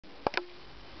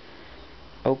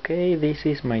Okay, this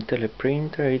is my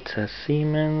teleprinter. It's a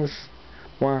Siemens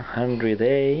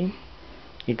 100A.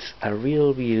 It's a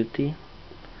real beauty.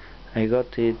 I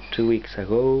got it 2 weeks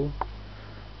ago.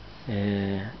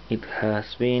 It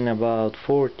has been about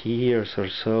 40 years or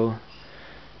so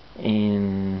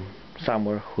in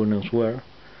somewhere, who knows where,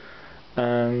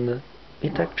 and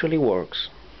it actually works.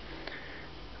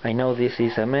 I know this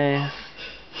is a mess.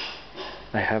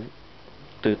 I have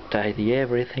to tidy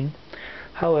everything.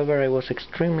 However, I was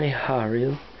extremely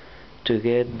hurried to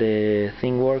get the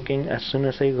thing working as soon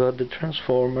as I got the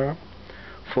transformer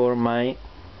for my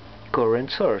current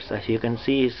source. As you can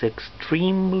see, it's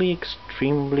extremely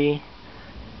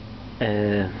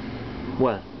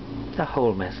well, a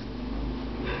whole mess.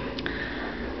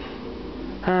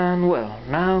 And well,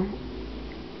 now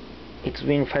it's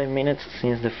been 5 minutes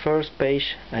since the first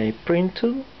page I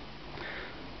printed,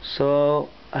 so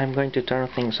I'm going to turn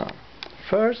things on.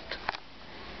 First,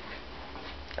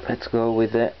 let's go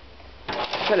with the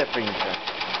teleprinter.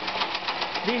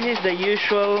 This is the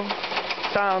usual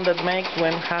sound that makes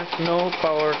when has no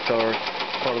power source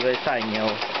for the signal.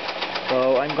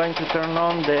 So I'm going to turn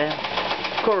on the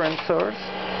current source,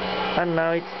 and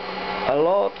now it's a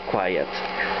lot quiet.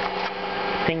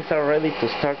 Things are ready to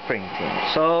start printing.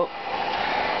 So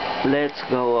let's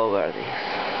go over this.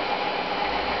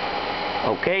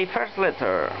 Okay, first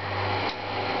letter.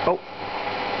 Oh.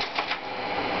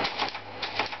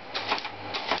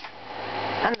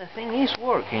 And the thing is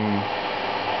working.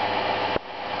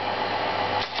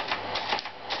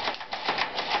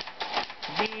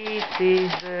 This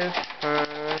is the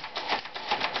first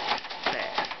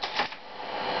step.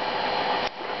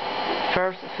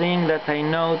 First thing that I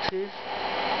noticed,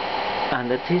 and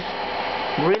that is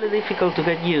really difficult to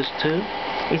get used to,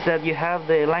 is that you have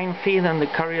the line feed and the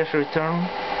carrier's return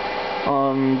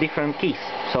on different keys.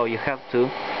 So you have to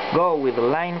go with the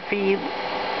line feed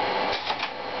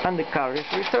and the carrier's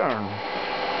return.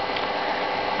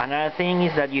 Another thing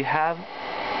is that you have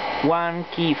one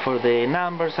key for the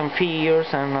numbers and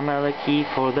figures and another key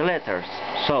for the letters.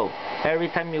 So every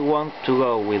time you want to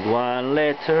go with one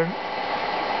letter,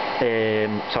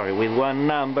 with one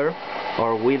number,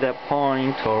 or with a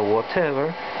point or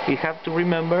whatever, you have to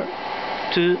remember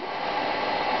to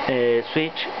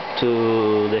switch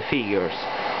to the figures.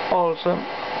 Also,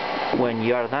 when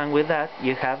you are done with that,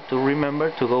 you have to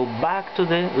remember to go back to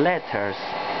the letters.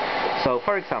 So,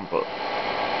 for example,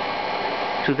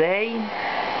 today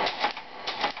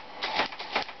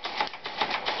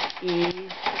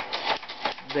is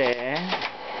the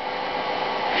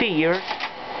figure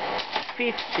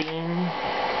 15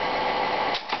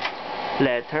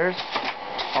 letters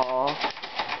of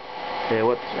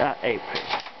April.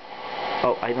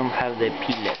 Oh, I don't have the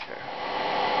P letter.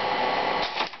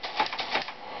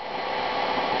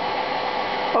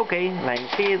 Okay, line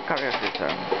feed, carrier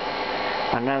return.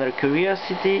 Another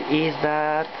curiosity is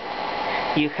that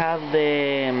you have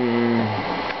the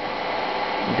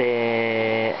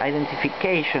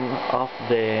identification of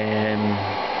the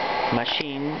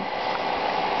machine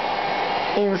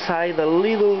inside a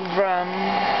little drum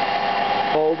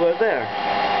over there.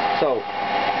 So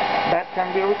that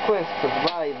can be requested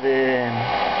by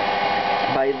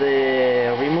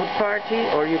the remote party,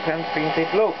 or you can print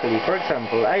it locally. For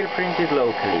example, I'll print it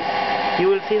locally. You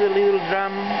will see the little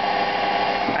drum.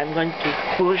 I'm going to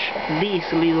push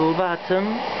this little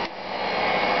button,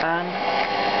 and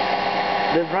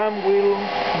the drum will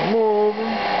move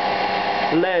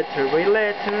letter by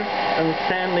letter and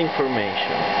send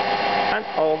information. And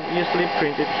obviously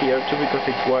print it here too, because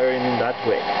it's wiring in that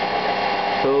way.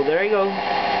 So there you go.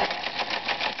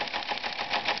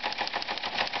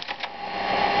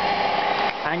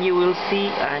 And you will see,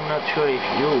 I'm not sure if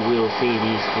you will see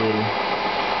this will,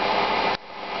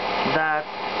 that,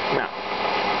 no,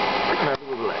 not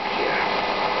good luck here.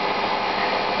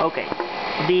 Okay,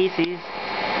 this is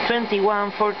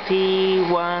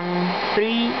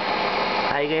 21413,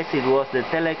 I guess it was the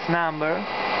telex number,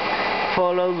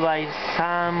 followed by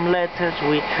some letters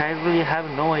which I really have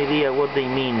no idea what they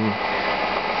mean.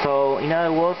 So in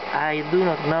other words, I do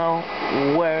not know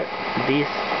where this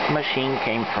machine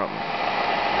came from.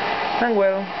 And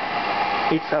well,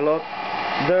 it's a lot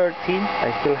dirty.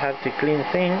 I still have to clean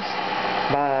things,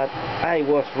 but I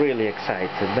was really excited.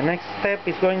 The next step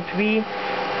is going to be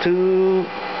to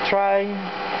try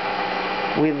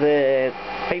with the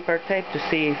paper tape to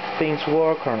see if things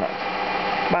work or not.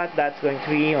 But that's going to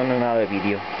be on another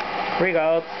video.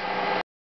 Regards.